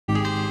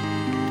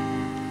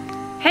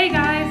Hey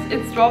guys,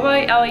 it's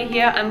Strawberry Ellie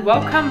here and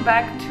welcome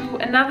back to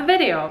another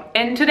video.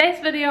 In today's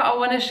video I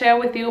want to share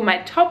with you my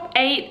top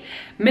 8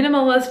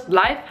 minimalist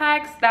life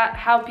hacks that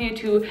help you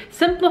to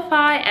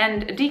simplify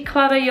and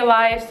declutter your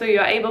life so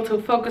you're able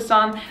to focus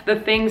on the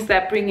things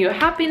that bring you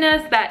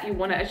happiness, that you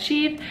want to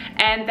achieve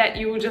and that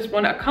you just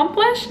want to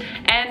accomplish.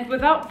 And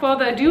without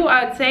further ado,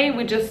 I'd say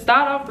we just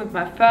start off with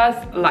my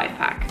first life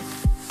hack.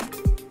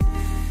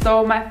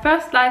 So my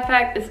first life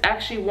hack is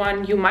actually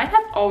one you might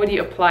have already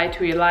applied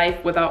to your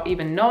life without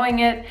even knowing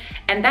it,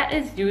 and that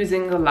is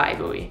using the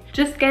library.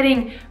 Just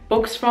getting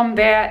books from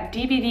there,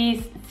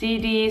 DVDs,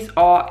 CDs,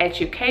 or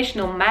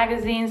educational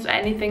magazines or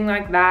anything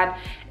like that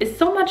is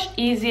so much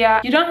easier.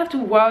 You don't have to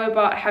worry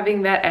about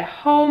having that at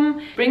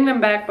home. Bring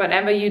them back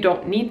whenever you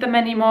don't need them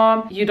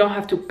anymore. You don't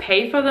have to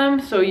pay for them,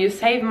 so you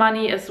save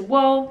money as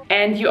well.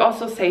 And you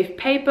also save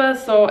paper,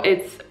 so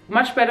it's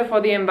much better for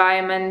the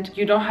environment.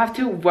 You don't have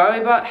to worry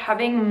about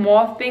having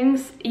more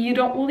things you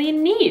don't really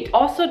need.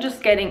 Also,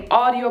 just getting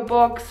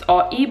audiobooks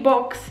or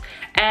ebooks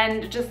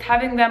and just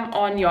having them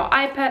on your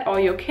iPad or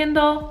your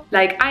Kindle,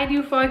 like I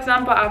do, for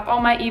example. I have all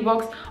my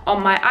ebooks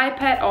on my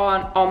iPad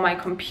or on my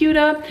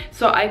computer,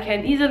 so I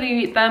can easily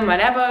read them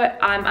whenever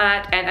I'm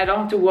at, and I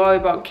don't have to worry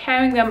about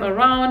carrying them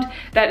around.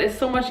 That is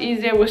so much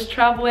easier with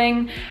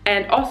traveling.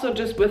 And also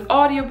just with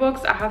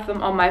audiobooks, I have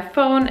them on my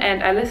phone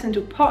and I listen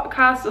to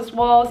podcasts as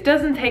well. It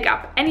doesn't take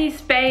up any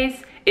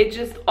space. It's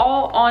just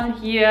all on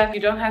here.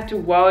 You don't have to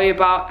worry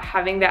about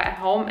having that at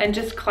home and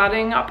just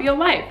cluttering up your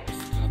life.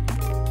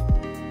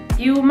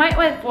 You might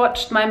have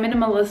watched my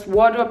minimalist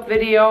wardrobe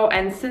video,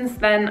 and since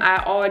then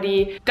I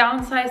already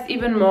downsized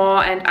even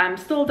more, and I'm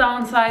still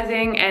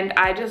downsizing, and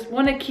I just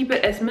want to keep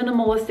it as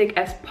minimalistic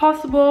as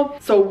possible.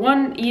 So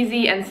one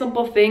easy and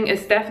simple thing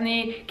is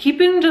definitely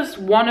keeping just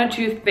 1 or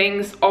 2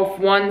 things of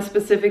one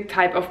specific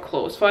type of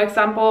clothes. For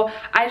example,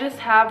 I just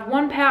have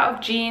 1 pair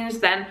of jeans,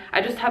 then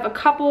I just have a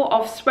couple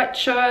of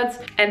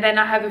sweatshirts, and then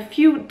I have a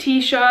few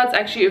t-shirts,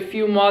 actually a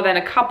few more than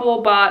a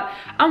couple, but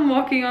I'm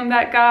working on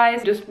that,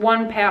 guys. Just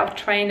 1 pair of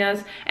trainers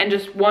and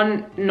just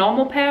 1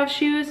 normal pair of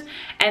shoes,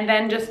 and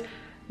then just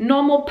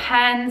normal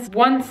pants,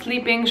 1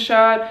 sleeping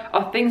shirt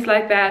or things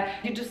like that.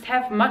 You just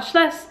have much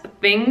less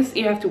things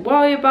you have to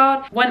worry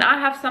about. When I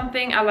have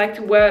something, I like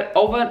to wear it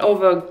over and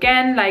over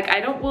again. Like, I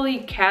don't really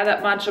care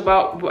that much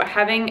about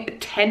having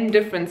 10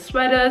 different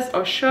sweaters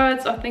or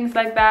shirts or things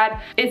like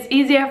that. It's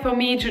easier for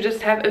me to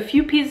just have a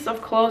few pieces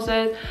of clothes.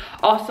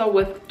 Also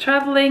with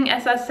traveling,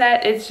 as I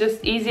said, it's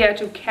just easier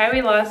to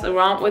carry less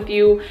around with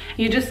you.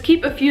 You just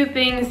keep a few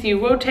things, you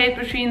rotate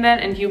between them,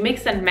 and you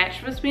mix and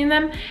match between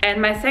them.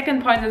 And my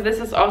second point of this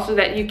is also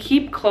that you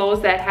keep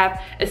clothes that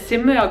have a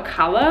similar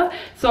color.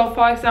 So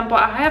for example,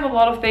 I have a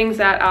lot of things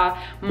that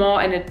are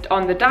more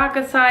on the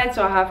darker side,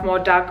 so I have more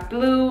dark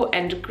blue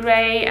and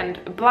gray and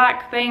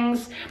black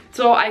things,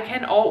 so I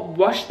can all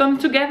wash them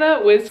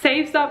together, which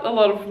saves up a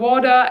lot of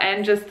water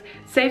and just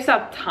saves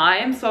up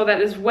time, so that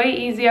is way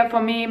easier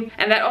for me.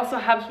 And that also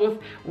helps with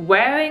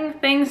wearing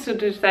things, to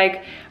just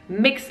like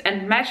mix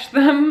and match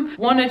them.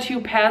 1 or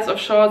 2 pairs of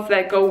shorts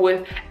that go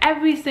with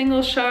every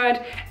single shirt,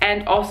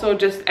 and also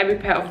just every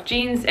pair of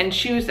jeans and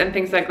shoes and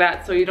things like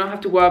that, so you don't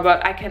have to worry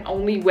about I can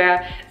only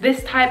wear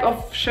this type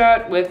of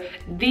shirt with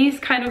these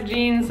kind of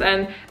jeans,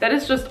 and that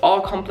is just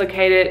all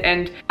complicated,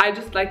 and I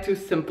just like to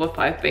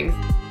simplify things.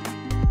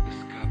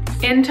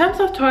 In terms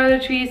of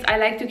toiletries, I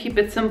like to keep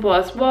it simple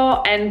as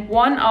well, and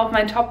one of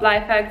my top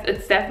life hacks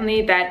is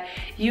definitely that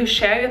you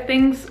share your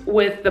things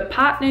with the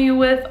partner you're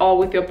with, or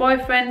with your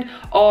boyfriend,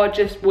 or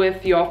just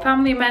with your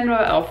family member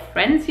or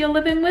friends you're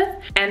living with,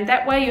 and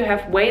that way you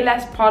have way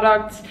less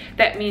products.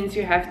 That means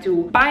you have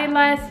to buy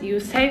less, you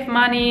save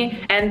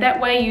money, and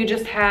that way you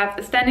just have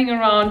standing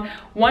around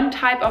 1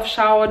 type of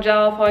shower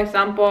gel, for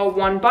example,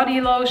 1 body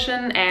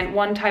lotion, and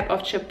 1 type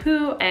of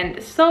shampoo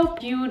and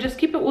soap. You just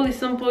keep it really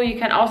simple. You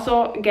can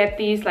also get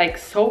these like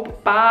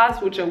soap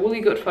bars, which are really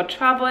good for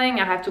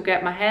traveling. I have to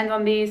get my hands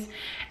on these.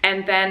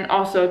 And then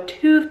also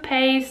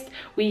toothpaste.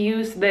 We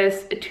use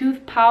this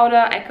tooth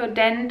powder,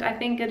 EcoDent I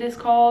think it is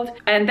called,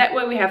 and that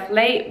way we have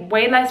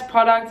way less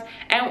products,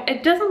 and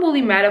it doesn't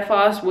really matter for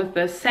us with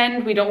the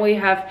scent. We don't really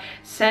have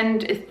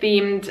scent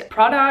themed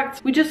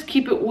products. We just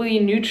keep it really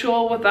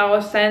neutral with our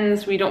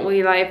scents. We don't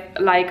really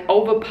like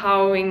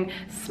overpowering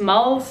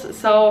smells,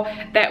 so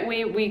that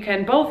way we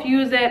can both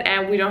use it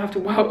and we don't have to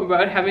worry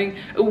about having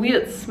a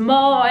weird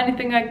smell or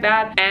anything like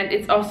that. And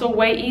it's also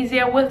way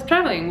easier with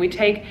traveling. We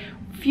take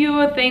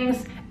fewer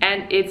things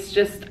and it's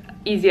just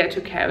easier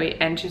to carry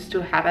and just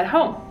to have at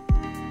home.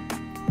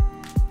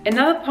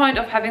 Another point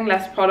of having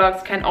less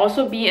products can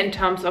also be in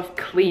terms of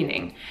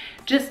cleaning.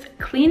 just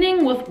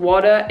cleaning with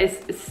water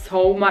is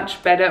so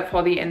much better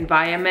for the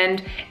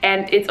environment,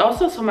 and it's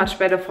also so much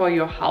better for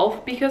your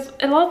health, because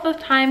a lot of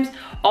the times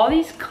all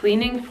these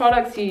cleaning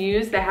products you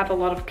use, they have a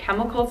lot of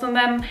chemicals in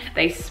them.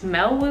 They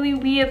smell really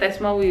weird, they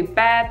smell really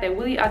bad, they're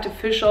really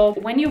artificial.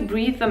 When you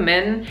breathe them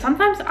in,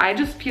 sometimes I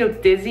just feel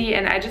dizzy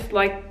and I just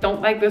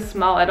don't like the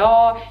smell at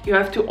all. You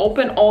have to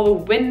open all the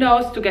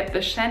windows to get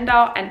the scent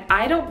out, and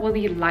I don't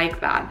really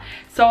like that.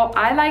 So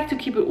I like to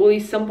keep it really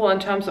simple in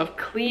terms of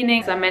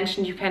cleaning. As I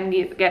mentioned, you can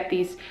get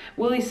these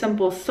really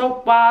simple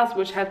soap bars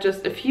which have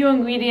just a few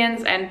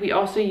ingredients, and we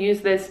also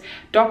use this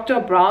Dr.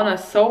 Bronner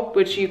soap,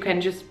 which you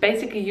can just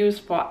basically use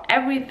for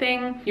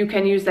everything. You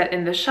can use that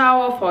in the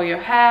shower for your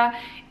hair.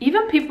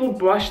 Even people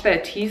brush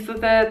their teeth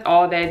with it,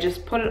 or they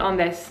just put it on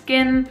their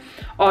skin,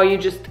 or you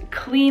just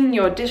clean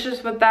your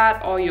dishes with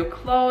that, or your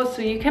clothes.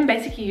 So you can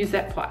basically use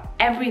that for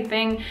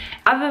everything.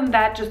 Other than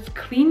that, just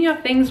clean your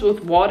things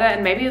with water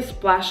and maybe a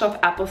splash of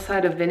apple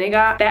cider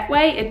vinegar. That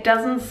way it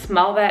doesn't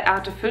smell that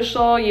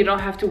artificial. You don't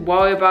have to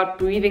worry about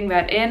breathing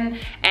that in,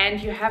 and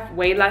you have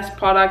way less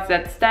products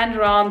that stand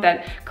around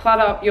that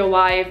clutter up your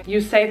life. You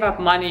save up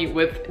money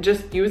with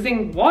just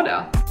using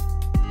water.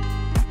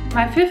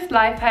 My fifth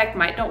life hack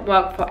might not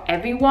work for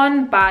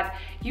everyone, but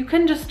you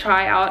can just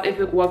try out if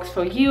it works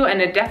for you,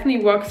 and it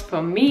definitely works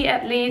for me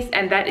at least,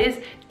 and that is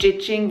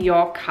ditching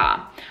your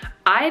car.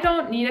 I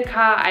don't need a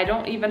car, I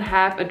don't even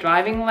have a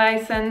driving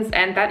license,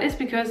 and that is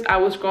because I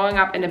was growing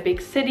up in a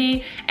big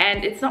city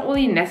and it's not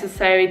really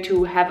necessary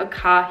to have a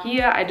car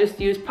here. I just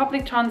use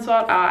public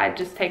transport, or I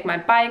just take my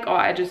bike, or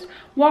I just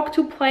walk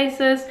to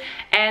places,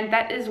 and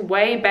that is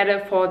way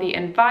better for the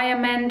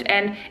environment,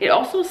 and it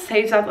also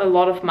saves us a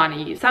lot of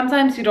money.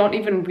 Sometimes you don't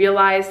even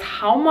realize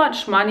how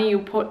much money you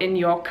put in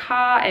your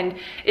car, and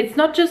it's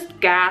not just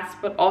gas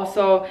but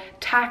also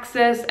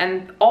taxes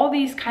and all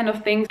these kind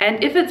of things.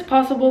 And if it's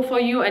possible for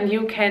you and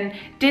you can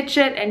ditch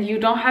it and you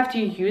don't have to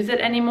use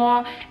it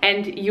anymore,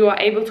 and you are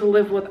able to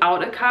live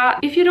without a car,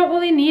 if you don't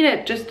really need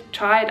it, just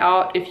try it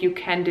out if you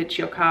can ditch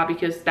your car,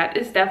 because that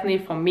is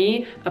definitely for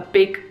me a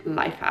big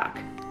life hack.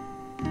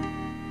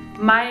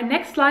 My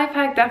next life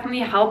hack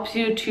definitely helps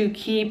you to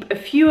keep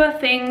fewer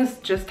things,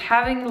 just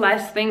having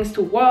less things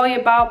to worry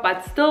about,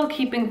 but still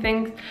keeping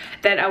things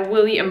that are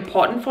really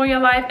important for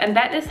your life, and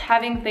that is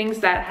having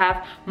things that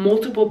have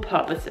multiple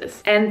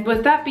purposes. And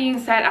with that being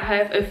said, I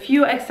have a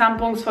few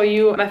examples for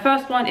you. My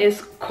first one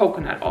is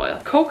coconut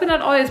oil.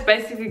 Coconut oil is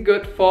basically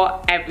good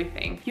for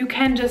everything. You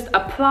can just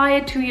apply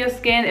it to your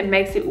skin, it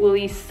makes it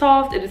really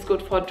soft, it is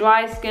good for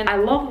dry skin. I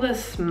love the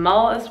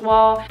smell as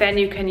well. Then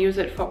you can use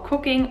it for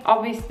cooking,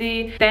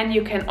 obviously. Then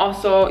you can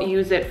also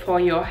use it for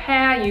your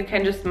hair. You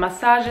can just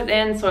massage it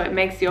in so it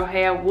makes your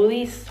hair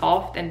really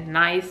soft and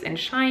nice and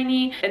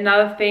shiny.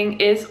 Another thing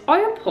is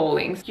oil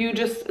pulling. You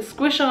just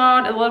squish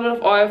around a little bit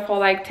of oil for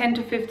like 10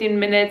 to 15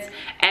 minutes,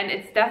 and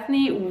it's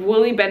definitely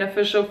really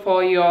beneficial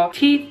for your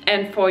teeth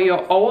and for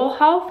your oral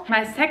health.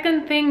 My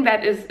second thing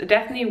that is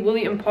definitely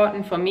really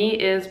important for me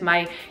is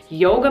my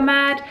yoga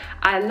mat.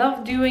 I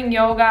love doing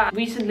yoga.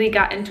 Recently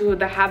got into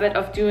the habit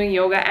of doing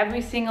yoga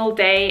every single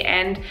day,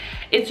 and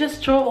it's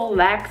just so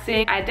relaxing.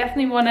 I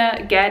definitely want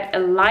to get a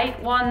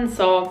light one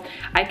so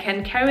I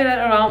can carry that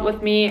around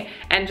with me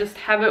and just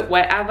have it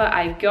wherever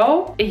I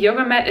go. A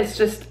yoga mat is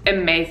just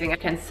amazing. You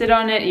can sit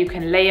on it, you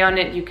can lay on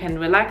it, you can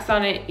relax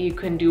on it, you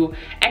can do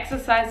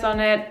exercise on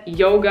it,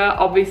 yoga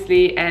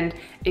obviously, and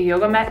a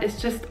yoga mat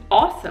is just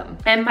awesome.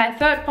 And my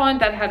third point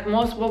that had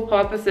multiple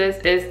purposes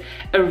is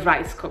a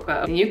rice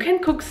cooker. You can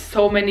cook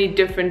so many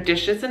different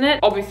dishes in it.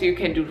 Obviously you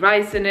can do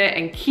rice in it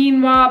and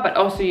quinoa, but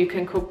also you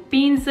can cook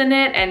beans in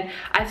it. And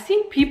I've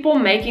seen people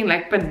making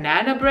like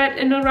banana bread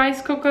in a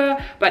rice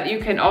cooker, but you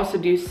can also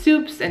do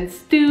soups and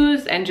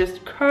stews and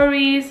just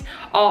curries,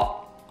 or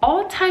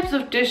all types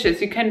of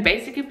dishes you can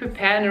basically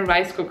prepare in a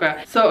rice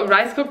cooker. So a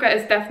rice cooker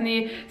is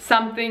definitely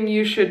something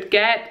you should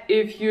get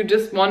if you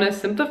just want to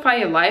simplify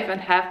your life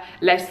and have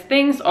less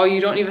things, or you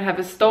don't even have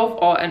a stove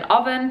or an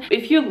oven.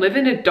 If you live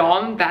in a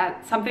dorm,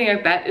 something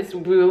like that is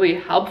really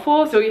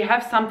helpful. So you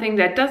have something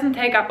that doesn't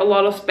take up a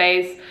lot of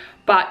space,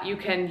 but you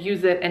can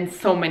use it in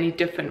so many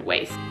different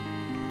ways.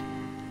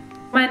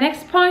 My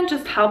next point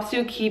just helps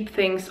you keep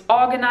things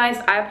organized.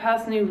 I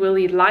personally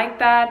really like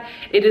that.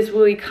 It is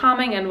really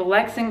calming and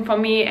relaxing for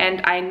me, and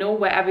I know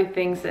where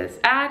everything is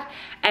at.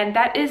 And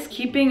that is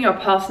keeping your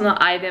personal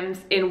items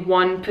in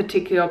one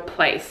particular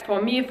place.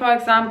 For me, for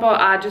example,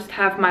 I just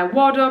have my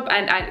wardrobe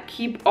and I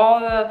keep all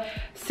the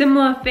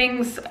similar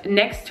things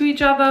next to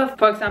each other.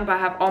 For example, I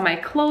have all my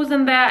clothes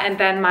in there, and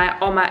then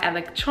all my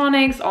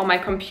electronics, all my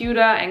computer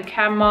and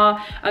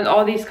camera and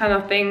all these kind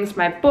of things,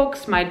 my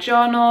books, my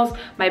journals,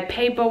 my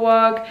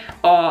paperwork,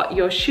 or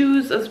your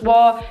shoes as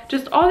well.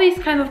 Just all these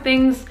kind of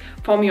things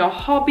from your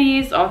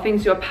hobbies or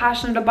things you're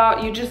passionate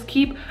about, you just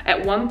keep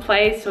at one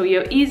place so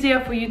you're easier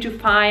for you to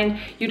find.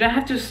 You don't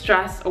have to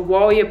stress or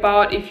worry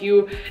about if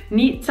you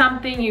need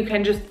something. You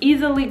can just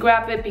easily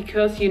grab it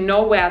because you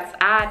know where it's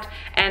at.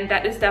 And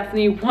that is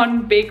definitely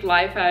one big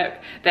life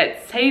hack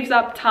that saves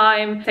up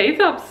time,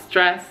 saves up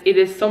stress. It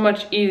is so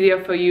much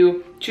easier for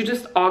you to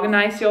just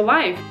organize your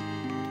life.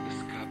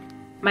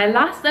 My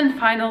last and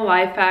final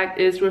life hack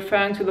is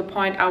referring to the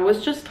point I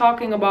was just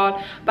talking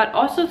about, but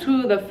also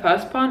to the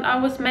first point I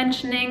was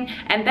mentioning,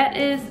 and that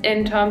is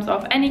in terms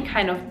of any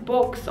kind of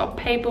books or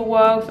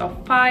paperwork or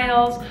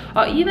files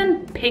or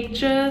even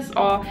pictures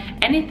or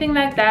anything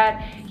like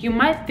that. You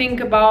might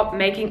think about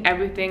making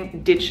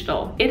everything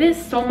digital. It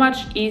is so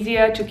much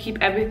easier to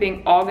keep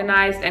everything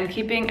organized and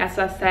keeping, as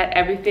I said,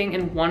 everything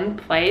in one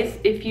place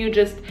if you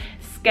just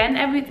scan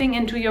everything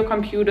into your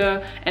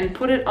computer and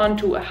put it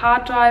onto a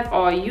hard drive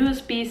or a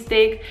USB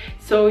stick,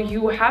 so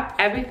you have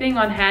everything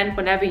on hand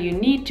whenever you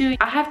need to.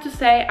 I have to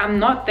say, I'm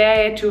not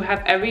there to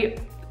have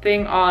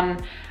everything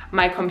on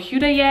my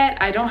computer yet.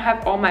 I don't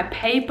have all my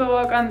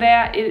paperwork on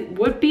there. It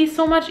would be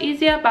so much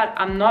easier, but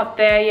I'm not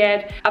there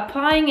yet.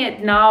 Applying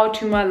it now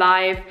to my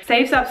life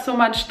saves up so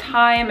much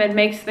time and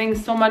makes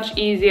things so much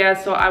easier,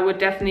 so I would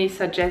definitely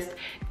suggest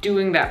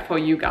doing that for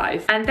you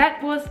guys. And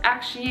that was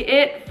actually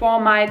it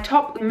for my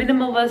top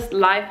minimalist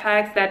life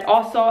hacks that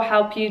also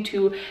help you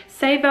to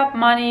save up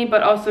money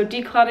but also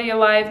declutter your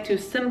life, to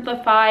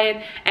simplify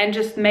it and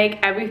just make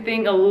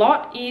everything a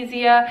lot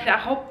easier. I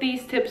hope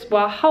these tips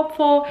were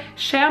helpful.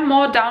 Share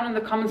more down in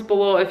the comments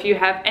below if you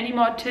have any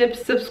more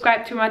tips.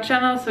 Subscribe to my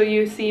channel so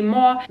you see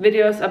more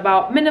videos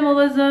about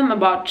minimalism,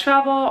 about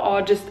travel,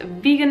 or just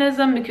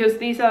veganism, because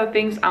these are the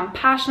things I'm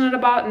passionate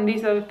about and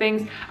these are the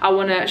things I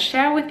want to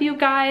share with you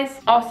guys.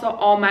 Also,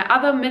 all my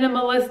other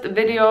minimalist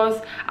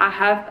videos, I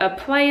have a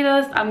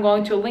playlist. I'm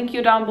going to link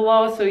you down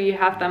below so you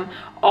have them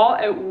all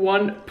at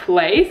one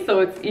place,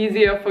 so it's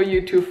easier for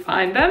you to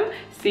find them.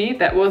 See,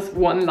 that was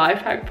one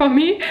life hack for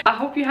me. I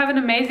hope you have an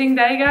amazing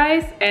day,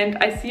 guys, and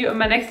I see you in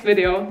my next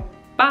video.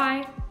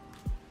 Bye!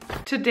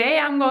 Today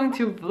I'm going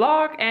to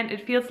vlog, and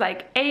it feels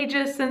like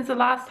ages since the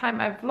last time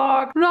I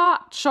vlogged. Raw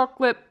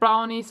chocolate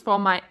brownies for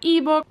my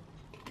ebook.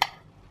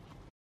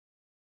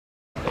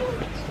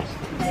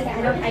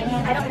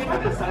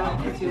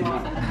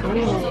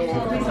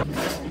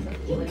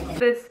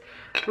 This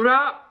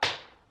raw,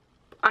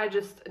 I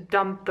just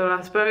dumped the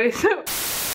raspberries.